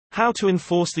How to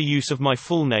enforce the use of my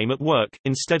full name at work,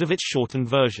 instead of its shortened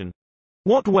version.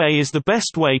 What way is the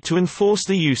best way to enforce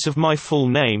the use of my full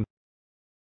name?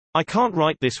 I can't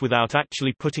write this without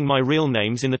actually putting my real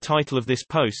names in the title of this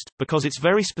post, because it's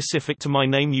very specific to my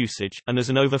name usage, and as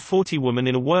an over 40 woman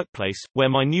in a workplace, where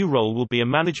my new role will be a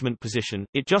management position,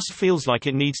 it just feels like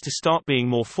it needs to start being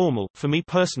more formal, for me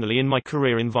personally in my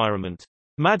career environment.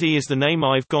 Maddie is the name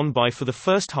I've gone by for the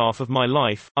first half of my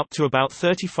life, up to about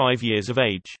 35 years of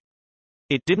age.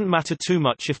 It didn't matter too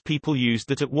much if people used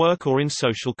that at work or in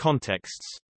social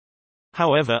contexts.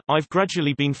 However, I've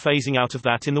gradually been phasing out of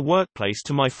that in the workplace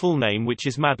to my full name, which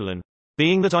is Madeline.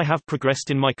 Being that I have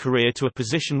progressed in my career to a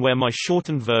position where my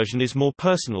shortened version is more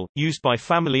personal, used by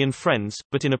family and friends,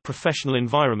 but in a professional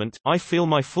environment, I feel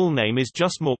my full name is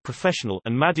just more professional,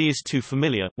 and Maddie is too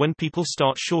familiar. When people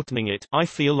start shortening it, I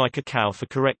feel like a cow for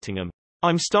correcting them.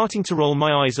 I'm starting to roll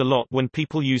my eyes a lot when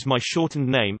people use my shortened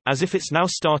name, as if it's now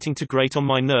starting to grate on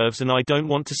my nerves and I don't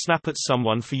want to snap at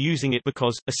someone for using it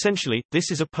because, essentially,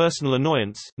 this is a personal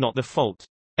annoyance, not their fault.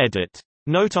 Edit.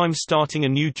 Note: I'm starting a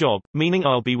new job, meaning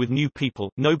I'll be with new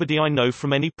people, nobody I know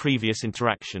from any previous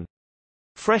interaction.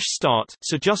 Fresh start,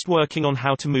 so just working on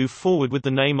how to move forward with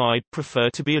the name I'd prefer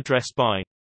to be addressed by.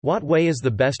 What way is the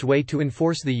best way to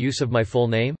enforce the use of my full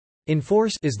name?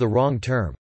 Enforce is the wrong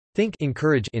term. Think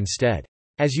encourage instead.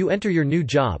 As you enter your new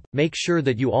job, make sure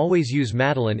that you always use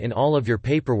Madeline in all of your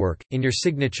paperwork, in your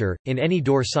signature, in any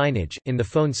door signage, in the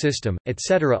phone system,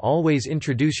 etc. Always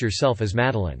introduce yourself as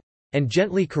Madeline. And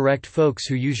gently correct folks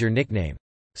who use your nickname.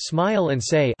 Smile and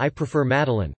say, "I prefer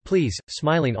Madeline, please."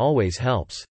 Smiling always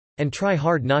helps. And try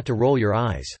hard not to roll your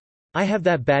eyes. I have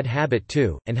that bad habit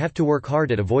too, and have to work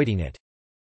hard at avoiding it.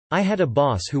 I had a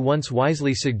boss who once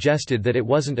wisely suggested that it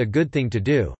wasn't a good thing to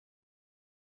do,